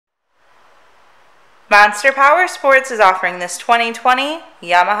Monster Powersports is offering this 2020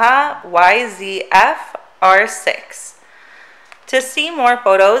 Yamaha YZF-R6. To see more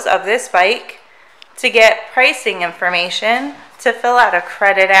photos of this bike, to get pricing information, to fill out a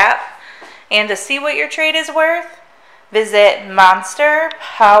credit app, and to see what your trade is worth, visit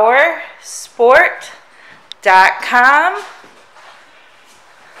monsterpowersport.com.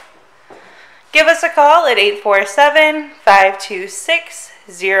 Give us a call at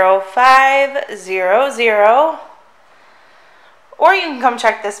 847-526-0500, or you can come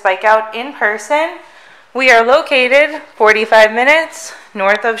check this bike out in person. We are located 45 minutes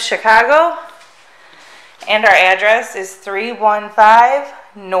north of Chicago, and our address is 315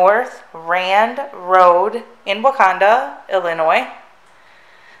 North Rand Road in Wauconda, Illinois.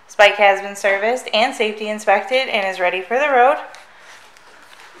 This bike has been serviced and safety inspected and is ready for the road.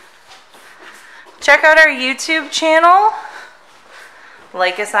 Check out our YouTube channel,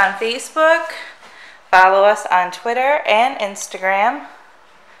 like us on Facebook, follow us on Twitter and Instagram.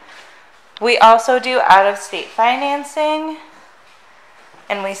 We also do out-of-state financing,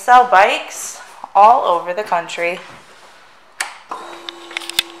 and we sell bikes all over the country.